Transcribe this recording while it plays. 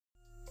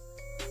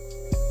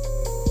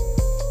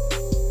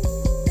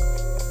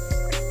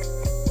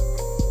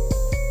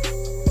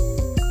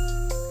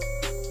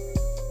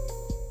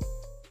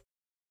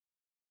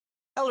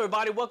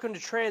everybody. Welcome to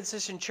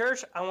Transition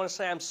Church. I want to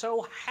say I'm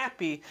so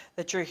happy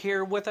that you're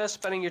here with us,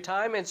 spending your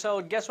time. And so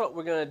guess what?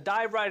 We're going to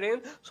dive right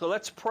in. So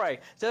let's pray.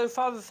 Dear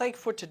Father, thank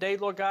you for today,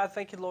 Lord God.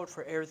 Thank you, Lord,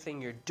 for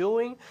everything you're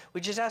doing.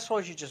 We just ask,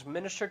 Lord, you just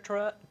minister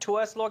to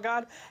us, Lord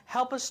God.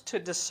 Help us to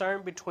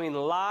discern between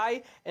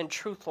lie and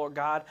truth, Lord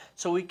God,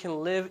 so we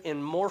can live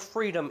in more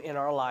freedom in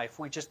our life.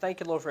 We just thank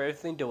you, Lord, for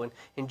everything you're doing.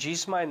 In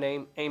Jesus' mighty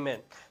name,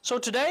 amen. So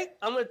today,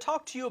 I'm going to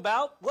talk to you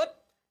about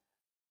what?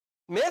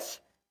 Myth,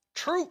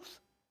 truth.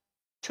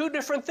 Two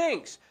different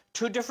things,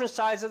 two different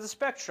sides of the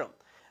spectrum.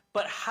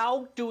 But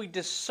how do we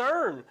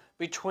discern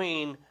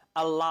between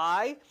a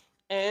lie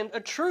and a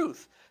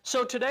truth?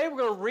 So today we're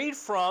going to read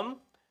from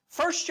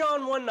 1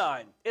 John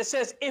 1:9. It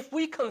says, if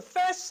we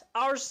confess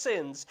our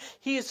sins,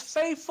 he is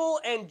faithful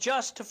and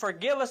just to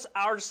forgive us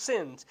our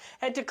sins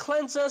and to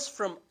cleanse us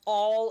from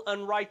all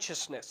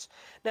unrighteousness.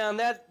 Now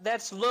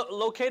that's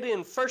located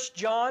in 1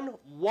 John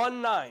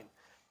 1:9.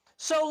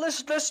 So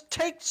let's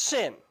take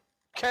sin,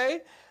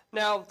 okay?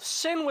 Now,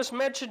 sin was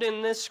mentioned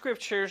in this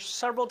scripture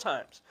several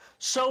times.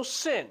 So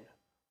sin.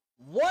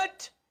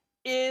 What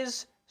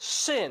is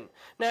sin?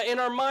 Now, in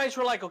our minds,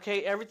 we're like,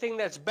 okay, everything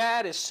that's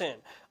bad is sin.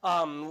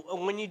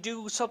 When you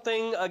do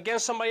something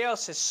against somebody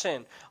else is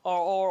sin.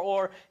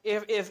 Or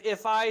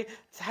if I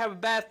have a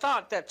bad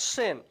thought, that's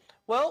sin.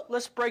 Well,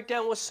 let's break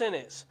down what sin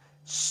is.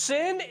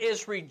 Sin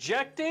is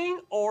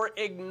rejecting or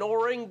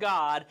ignoring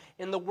God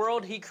in the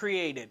world he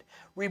created,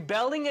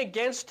 rebelling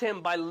against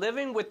him by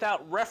living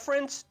without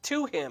reference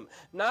to him,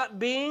 not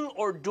being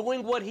or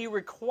doing what he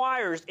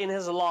requires in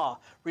his law,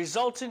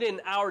 resulting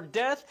in our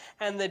death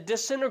and the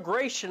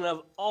disintegration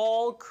of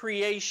all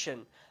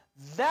creation.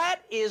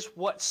 That is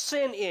what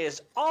sin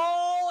is,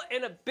 all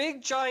in a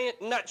big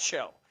giant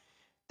nutshell.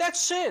 That's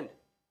sin.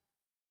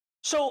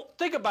 So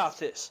think about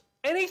this.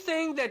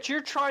 Anything that you're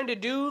trying to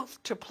do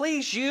to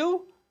please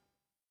you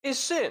is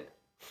sin.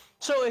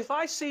 So if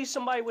I see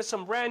somebody with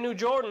some brand new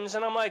Jordans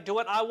and I'm like, do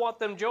what? I want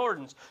them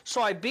Jordans.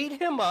 So I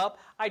beat him up.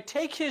 I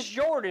take his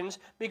Jordans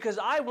because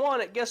I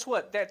want it. Guess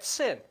what? That's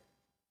sin.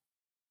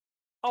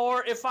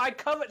 Or if I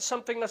covet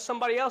something of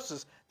somebody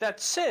else's,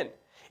 that's sin.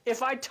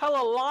 If I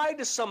tell a lie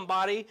to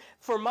somebody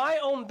for my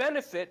own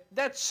benefit,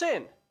 that's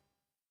sin.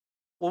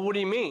 Well, what do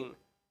you mean?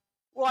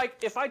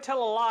 Like if I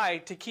tell a lie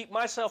to keep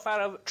myself out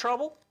of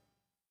trouble,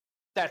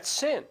 that's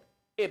sin.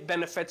 It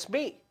benefits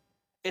me.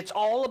 It's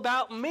all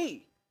about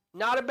me,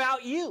 not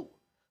about you.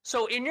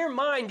 So in your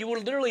mind, you will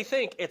literally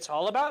think, it's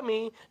all about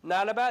me,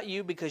 not about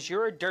you, because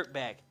you're a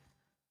dirtbag.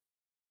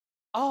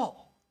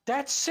 Oh,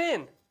 that's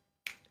sin.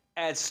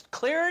 As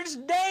clear as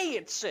day,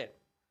 it's sin.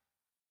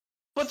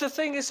 But the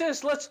thing is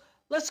this,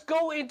 let's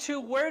go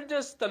into where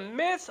does the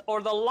myth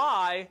or the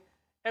lie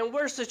and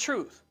where's the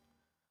truth.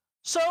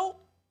 So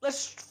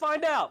let's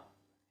find out.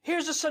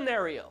 Here's a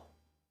scenario.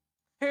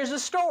 Here's a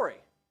story.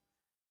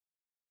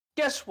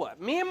 Guess what?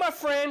 Me and my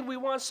friend, we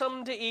want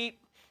something to eat,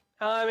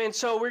 and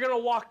so we're going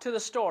to walk to the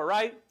store,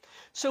 right?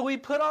 So we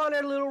put on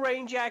our little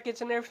rain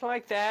jackets and everything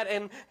like that,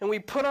 and we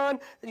put on,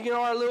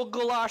 our little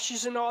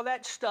galoshes and all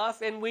that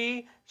stuff, and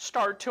we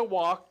start to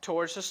walk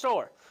towards the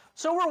store.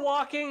 So we're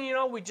walking,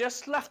 we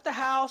just left the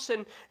house,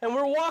 and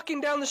we're walking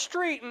down the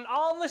street, and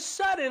all of a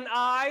sudden,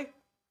 I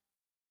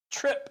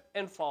trip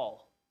and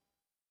fall.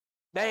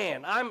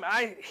 Man,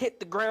 I hit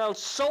the ground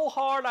so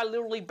hard, I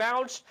literally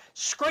bounced,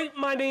 scraped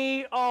my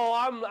knee.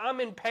 Oh,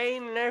 I'm in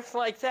pain and everything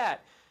like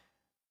that.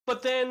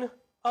 But then,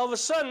 all of a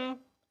sudden,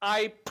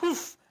 I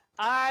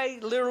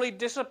literally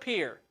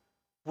disappear.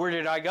 Where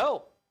did I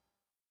go?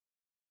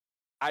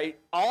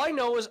 All I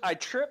know is I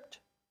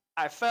tripped,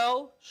 I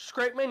fell,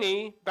 scraped my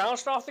knee,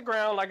 bounced off the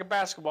ground like a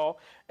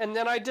basketball, and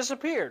then I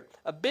disappeared.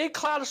 A big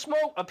cloud of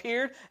smoke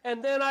appeared,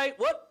 and then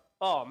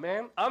oh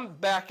man, I'm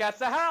back at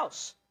the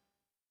house.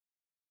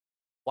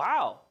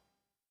 Wow.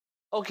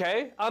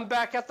 Okay, I'm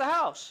back at the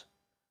house.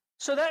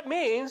 So that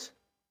means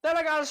that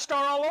I got to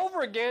start all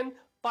over again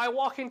by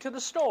walking to the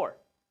store.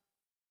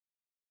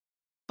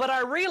 But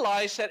I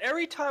realize that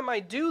every time I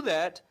do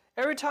that,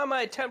 every time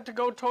I attempt to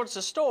go towards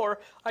the store,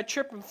 I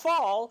trip and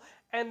fall,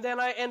 and then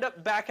I end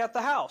up back at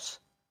the house.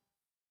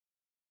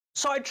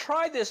 So I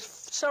tried this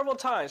several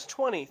times,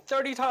 20,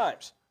 30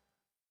 times.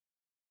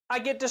 I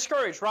get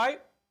discouraged, right?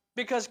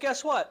 Because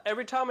guess what?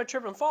 Every time I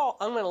trip and fall,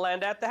 I'm going to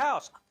land at the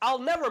house. I'll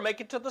never make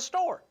it to the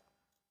store.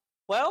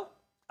 Well,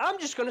 I'm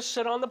just going to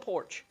sit on the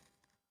porch.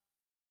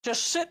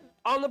 Just sit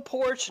on the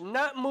porch,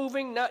 not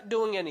moving, not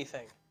doing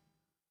anything.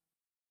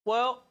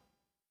 Well,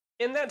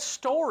 in that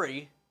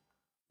story,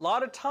 a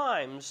lot of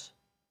times,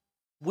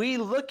 we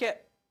look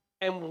at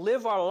and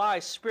live our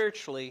lives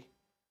spiritually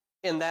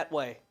in that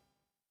way.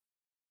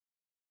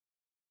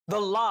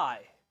 The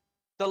lie.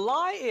 The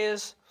lie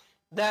is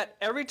that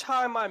every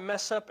time I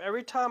mess up,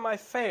 every time I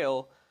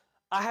fail,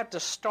 I have to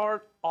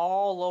start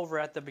all over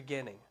at the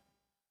beginning.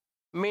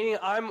 Meaning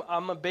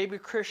I'm a baby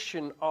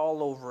Christian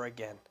all over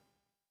again.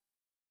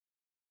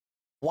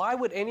 Why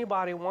would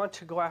anybody want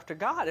to go after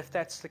God if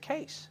that's the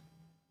case?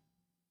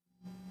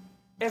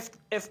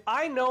 If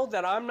I know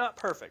that I'm not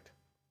perfect,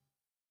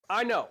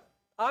 I know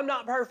I'm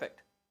not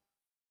perfect,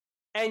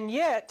 and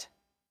yet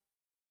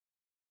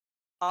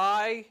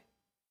I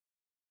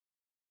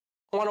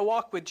want to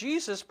walk with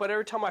Jesus, but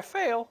every time I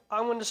fail,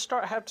 I'm going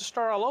to have to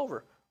start all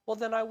over. Well,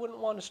 then I wouldn't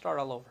want to start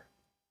all over.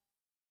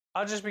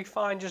 I'll just be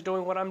fine just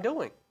doing what I'm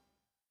doing.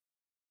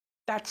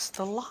 That's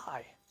the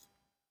lie.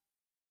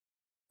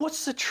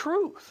 What's the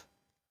truth?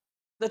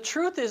 The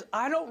truth is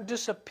I don't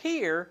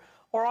disappear,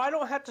 or I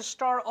don't have to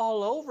start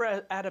all over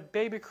at a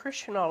baby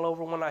Christian all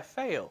over when I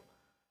fail.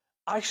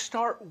 I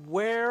start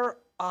where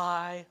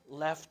I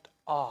left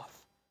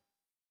off.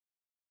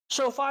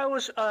 So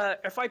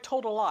if I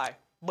told a lie,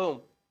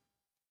 boom,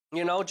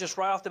 just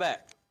right off the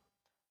bat.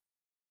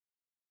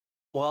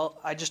 Well,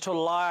 I just told a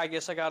lie. I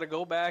guess I got to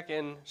go back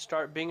and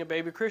start being a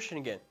baby Christian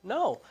again.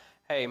 No.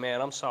 Hey,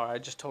 man, I'm sorry. I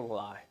just told a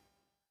lie.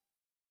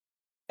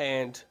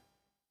 And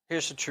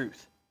here's the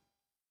truth.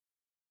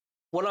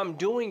 What I'm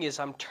doing is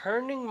I'm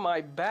turning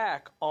my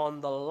back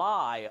on the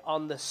lie,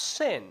 on the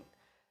sin.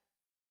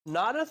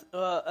 Not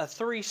a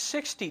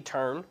 360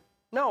 turn.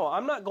 No,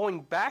 I'm not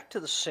going back to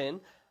the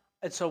sin.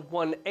 It's a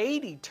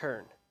 180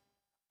 turn.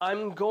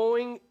 I'm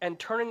going and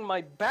turning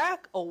my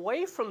back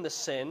away from the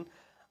sin,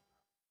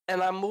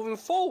 and I'm moving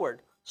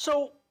forward.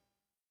 So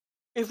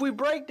if we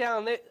break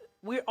down it,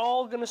 we're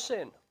all going to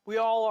sin. We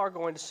all are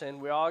going to sin.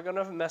 We're all going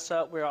to mess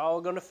up. We're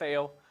all going to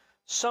fail.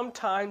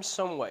 Sometime,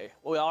 some way.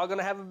 We're all going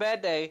to have a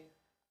bad day.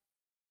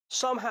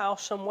 Somehow,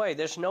 some way.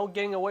 There's no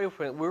getting away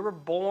from it. We were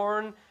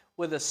born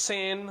with a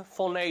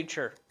sinful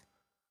nature.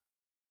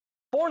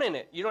 Born in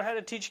it. You don't have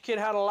to teach a kid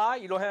how to lie.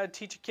 You don't have to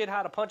teach a kid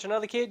how to punch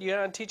another kid. You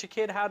don't have to teach a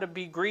kid how to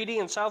be greedy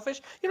and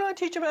selfish. You don't have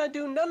to teach them how to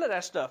do none of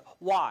that stuff.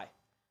 Why?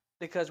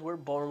 Because we're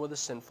born with a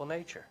sinful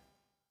nature.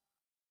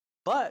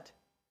 But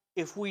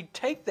if we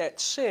take that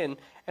sin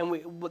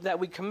that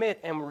we commit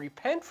and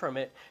repent from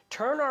it,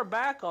 turn our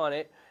back on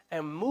it,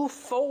 and move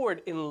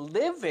forward in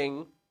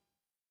living,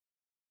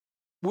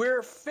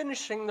 we're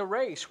finishing the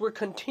race. We're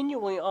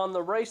continuing on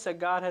the race that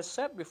God has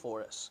set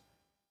before us.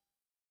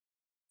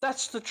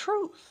 That's the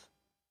truth.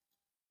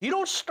 You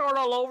don't start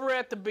all over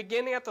at the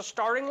beginning, at the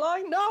starting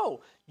line.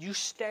 No. You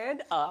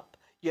stand up,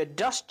 you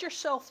dust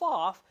yourself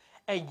off,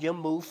 and you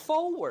move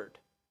forward.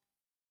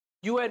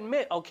 You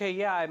admit, okay,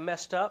 yeah, I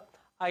messed up.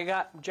 I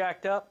got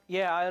jacked up.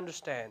 Yeah, I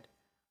understand.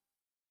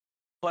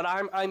 But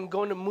I'm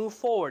going to move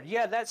forward.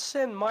 Yeah, that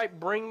sin might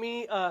bring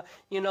me,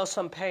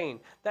 some pain.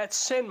 That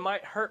sin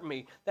might hurt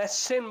me. That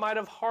sin might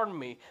have harmed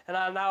me, and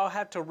I now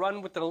have to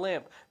run with the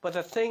limp. But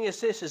the thing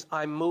is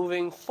I'm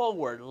moving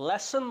forward.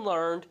 Lesson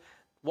learned.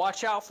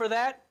 Watch out for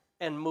that,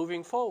 and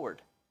moving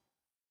forward.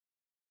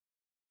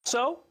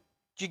 So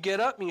you get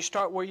up and you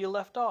start where you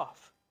left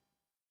off.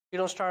 You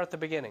don't start at the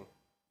beginning.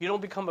 You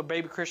don't become a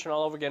baby Christian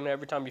all over again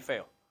every time you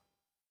fail.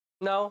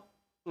 No.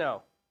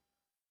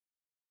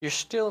 You're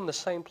still in the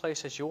same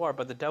place as you are,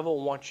 but the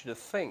devil wants you to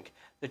think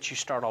that you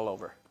start all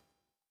over.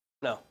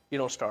 No, you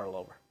don't start all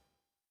over.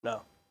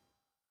 No.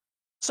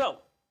 So,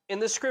 in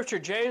the scripture,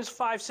 James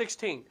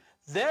 5:16,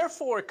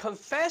 therefore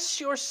confess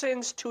your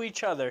sins to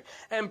each other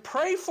and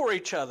pray for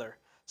each other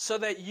so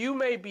that you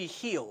may be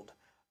healed.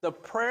 The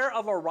prayer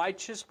of a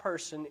righteous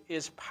person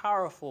is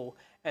powerful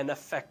and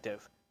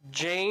effective.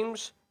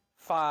 James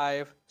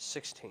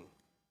 5:16.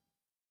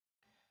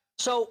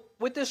 So,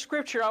 with this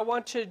scripture, I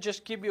want to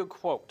just give you a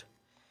quote.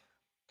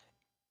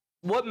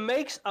 What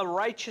makes a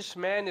righteous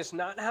man is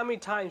not how many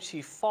times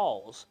he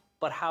falls,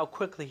 but how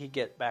quickly he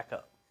gets back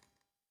up.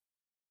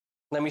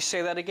 Let me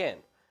say that again.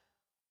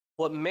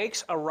 What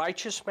makes a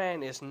righteous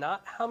man is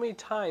not how many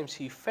times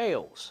he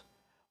fails,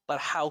 but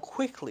how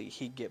quickly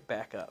he gets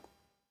back up.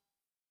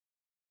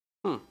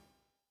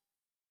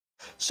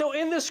 So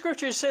in the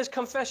scripture it says,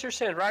 confess your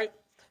sin, right?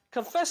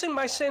 Confessing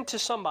my sin to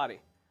somebody.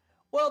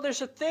 Well,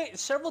 there's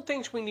several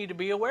things we need to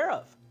be aware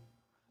of.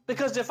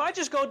 Because if I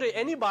just go to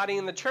anybody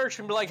in the church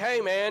and be like, hey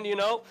man,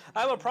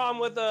 I have a problem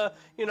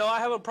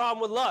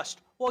with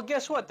lust. Well,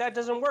 guess what? That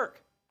doesn't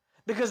work.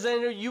 Because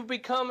then you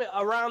become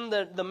around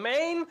the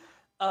main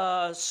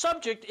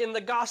subject in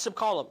the gossip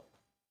column.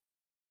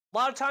 A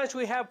lot of times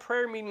we have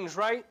prayer meetings,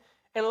 right?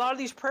 And a lot of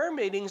these prayer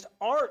meetings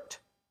aren't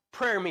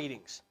prayer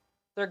meetings.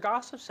 They're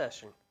gossip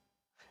sessions.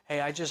 Hey,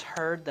 I just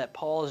heard that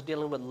Paul is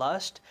dealing with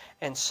lust.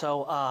 And so,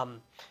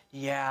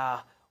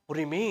 what do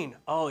you mean?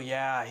 Oh,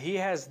 yeah,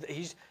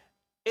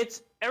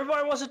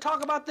 everybody wants to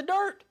talk about the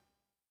dirt.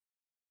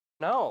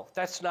 No,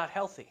 that's not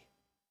healthy.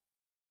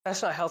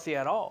 That's not healthy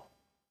at all.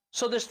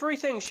 So there's three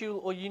things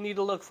you need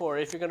to look for.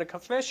 If you're going to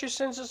confess your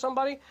sins to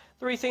somebody,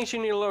 three things you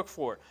need to look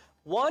for.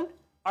 One,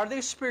 are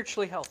they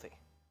spiritually healthy?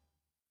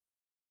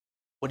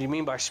 What do you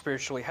mean by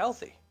spiritually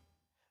healthy?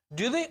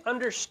 Do they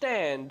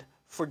understand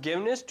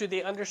forgiveness? Do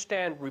they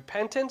understand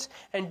repentance?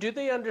 And do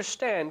they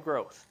understand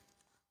growth?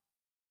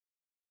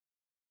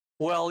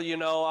 Well,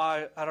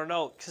 I don't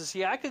know. Because,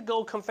 I could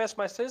go confess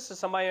my sins to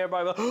somebody and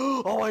everybody goes,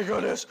 oh my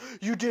goodness,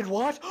 you did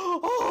what?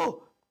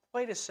 Oh,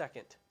 wait a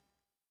second.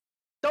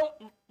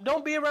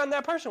 Don't be around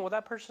that person. Well,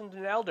 that person's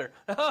an elder.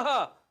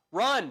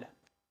 Run.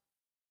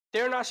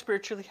 They're not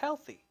spiritually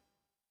healthy.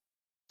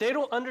 They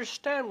don't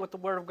understand what the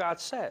Word of God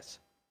says.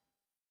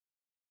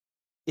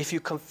 If you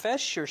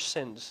confess your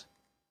sins,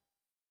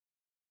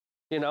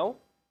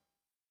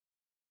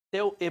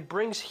 It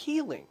brings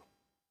healing.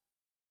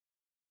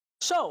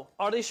 So,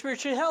 are they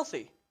spiritually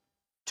healthy?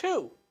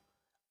 2,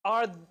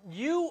 are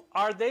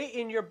they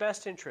in your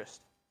best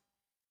interest?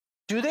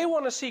 Do they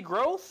want to see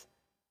growth?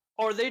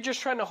 Or are they just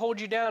trying to hold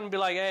you down and be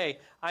like, hey,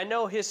 I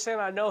know his sin,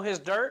 I know his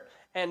dirt,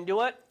 and do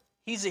what?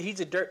 He's a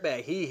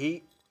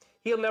dirtbag.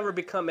 He'll never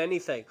become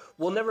anything.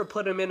 We'll never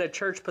put him in a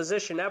church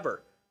position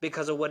ever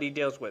because of what he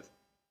deals with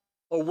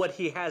or what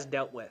he has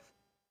dealt with.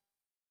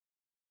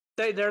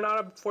 They're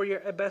not for your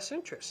best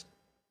interest.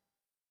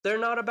 They're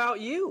not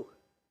about you.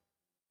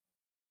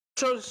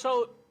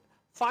 So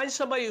find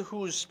somebody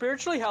who's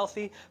spiritually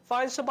healthy.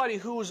 Find somebody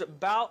who's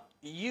about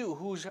you,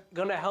 who's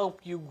going to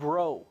help you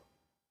grow.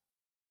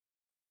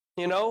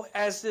 You know,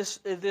 as this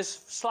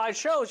slide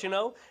shows, you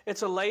know,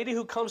 it's a lady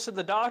who comes to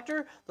the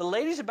doctor. The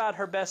lady's about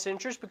her best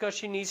interest because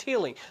she needs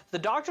healing. The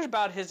doctor's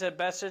about his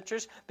best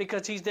interest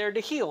because he's there to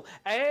heal.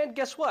 And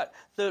guess what?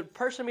 The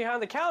person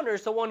behind the counter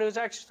is the one who's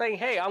actually saying,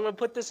 hey, I'm going to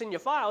put this in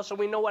your file so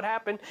we know what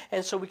happened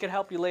and so we can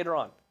help you later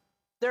on.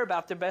 They're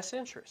about their best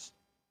interest.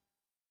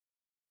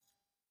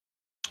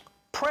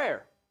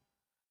 Prayer.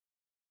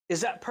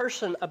 Is that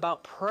person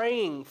about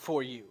praying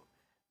for you?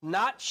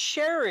 Not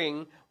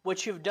sharing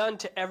what you've done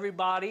to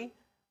everybody,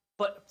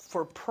 but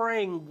for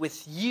praying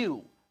with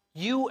you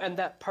and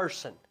that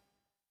person.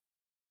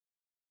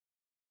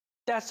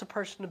 That's a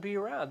person to be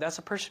around. That's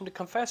a person to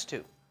confess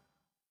to.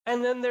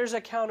 And then there's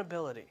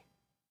accountability.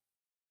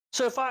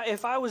 So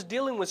if I was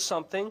dealing with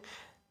something,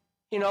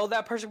 you know,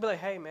 that person would be like,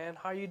 hey man,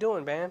 how you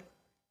doing, man?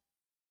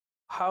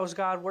 How's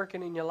God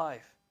working in your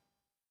life?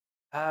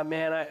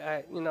 Man,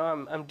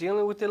 I'm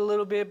dealing with it a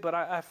little bit, but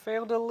I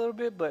failed a little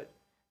bit, but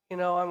you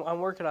know, I'm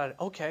working on it.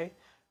 Okay.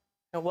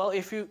 And well,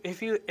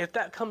 if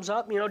that comes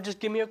up, you know, just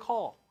give me a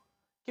call.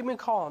 Give me a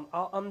call.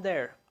 I'm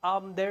there.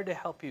 I'm there to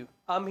help you.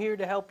 I'm here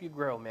to help you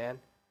grow, man.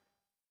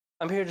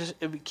 I'm here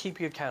to keep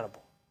you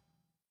accountable.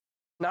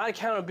 Not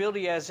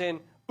accountability as in,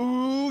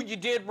 ooh, you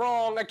did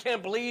wrong. I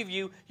can't believe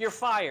you. You're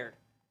fired.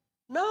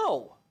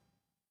 No.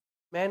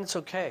 Man, it's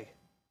okay.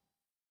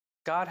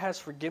 God has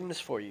forgiveness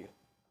for you.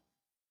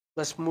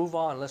 Let's move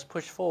on. Let's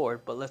push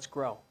forward, but let's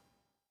grow.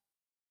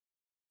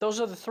 Those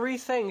are the 3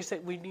 things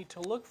that we need to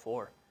look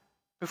for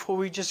before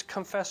we just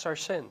confess our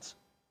sins.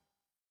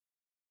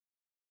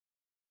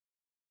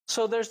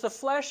 So there's the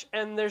flesh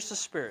and there's the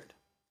spirit.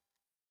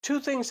 2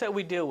 things that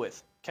we deal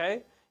with,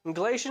 okay? In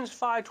Galatians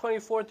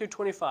 5:24 through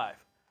 25.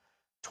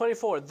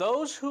 24,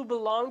 those who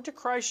belong to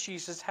Christ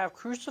Jesus have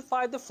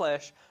crucified the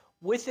flesh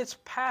with its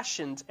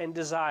passions and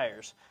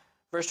desires.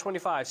 Verse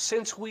 25,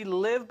 since we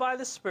live by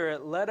the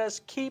Spirit, let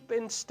us keep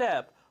in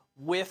step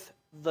with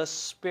the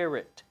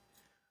Spirit.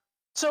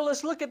 So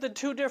let's look at the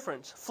 2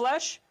 differences.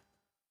 Flesh,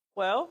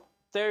 well,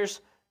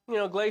 there's, you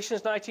know,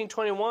 Galatians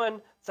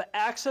 19:21, the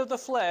acts of the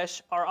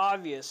flesh are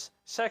obvious.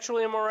 Sexual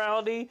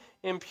immorality,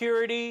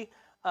 impurity,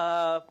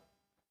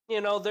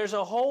 you know, there's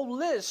a whole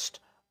list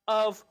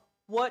of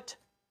what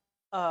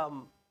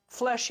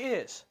flesh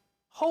is.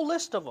 Whole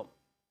list of them.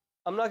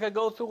 I'm not going to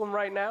go through them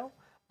right now,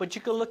 but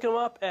you can look them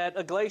up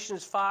at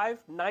Galatians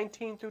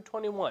 5:19 through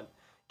 21.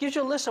 Gives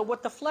you a list of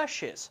what the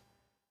flesh is.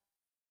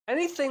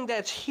 Anything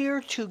that's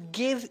here to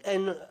give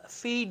and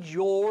feed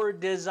your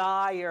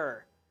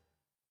desire.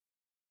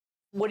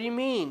 What do you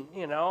mean?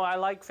 You know, I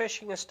like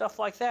fishing and stuff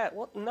like that.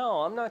 Well,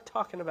 no, I'm not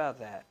talking about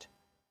that.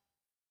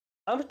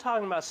 I'm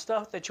talking about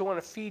stuff that you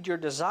want to feed your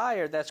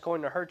desire that's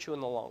going to hurt you in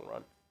the long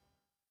run.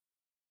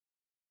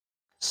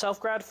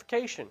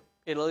 Self-gratification.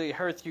 It'll either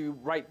hurt you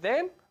right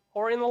then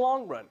or in the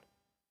long run.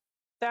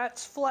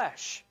 That's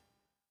flesh.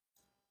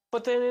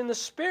 But then in the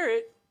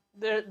spirit,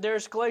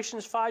 there's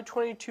Galatians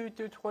 5:22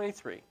 through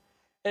 23.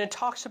 And it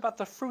talks about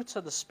the fruits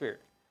of the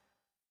Spirit.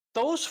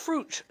 Those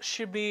fruits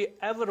should be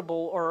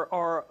evidable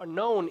or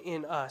known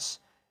in us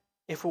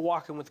if we're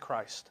walking with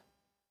Christ.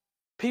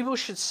 People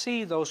should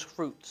see those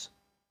fruits.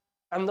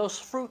 And those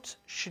fruits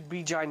should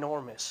be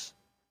ginormous.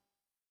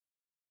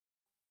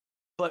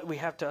 But we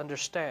have to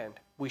understand,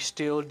 we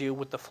still deal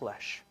with the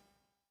flesh.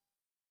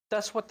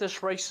 That's what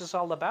this race is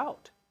all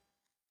about.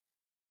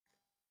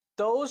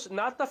 Those,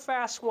 not the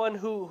fast one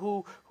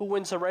who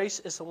wins the race,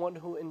 is the one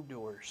who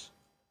endures.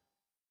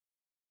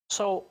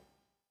 So,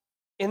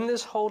 in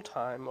this whole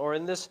time, or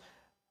in this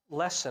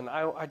lesson,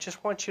 I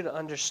just want you to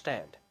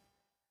understand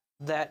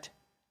that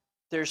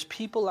there's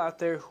people out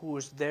there who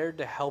is there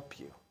to help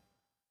you.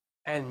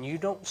 And you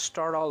don't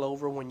start all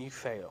over when you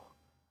fail.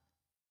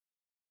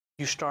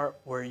 You start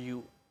where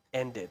you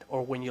ended,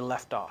 or when you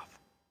left off.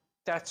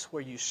 That's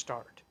where you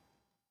start.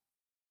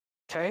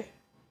 Okay?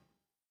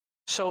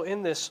 So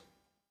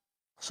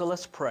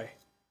let's pray.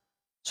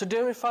 So, dear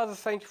Heavenly Father,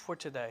 thank you for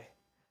today.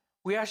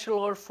 We ask you,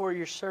 Lord, for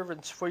your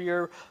servants, for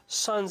your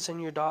sons and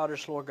your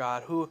daughters, Lord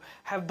God, who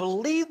have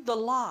believed the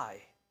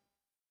lie.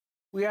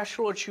 We ask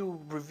you, Lord,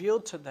 you reveal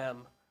to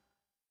them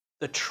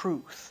the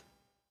truth,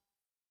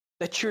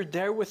 that you're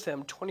there with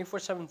them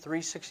 24/7,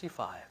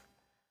 365.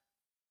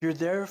 You're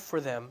there for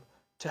them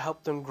to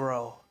help them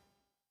grow,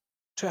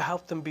 to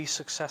help them be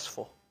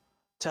successful,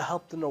 to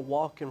help them to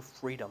walk in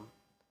freedom.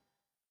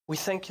 We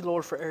thank you,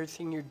 Lord, for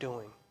everything you're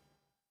doing.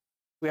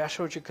 We ask,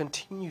 Lord, you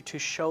continue to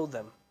show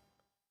them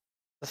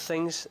the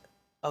things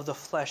of the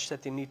flesh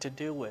that they need to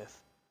deal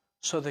with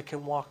so they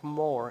can walk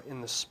more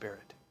in the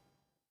Spirit.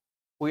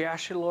 We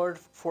ask you, Lord,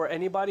 for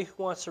anybody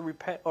who wants to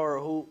repent or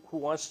who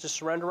wants to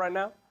surrender right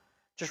now,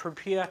 just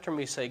repeat after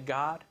me. Say,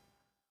 God,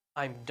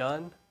 I'm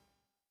done.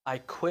 I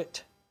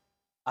quit.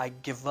 I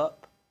give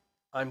up.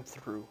 I'm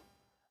through.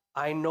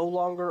 I no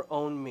longer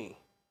own me.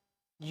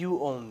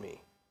 You own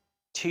me.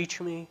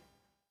 Teach me,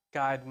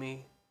 guide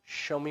me,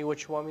 show me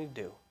what you want me to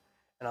do,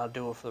 and I'll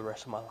do it for the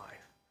rest of my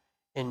life.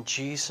 In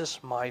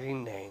Jesus' mighty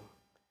name,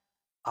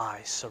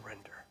 I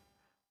surrender.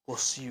 We'll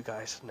see you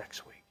guys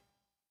next week.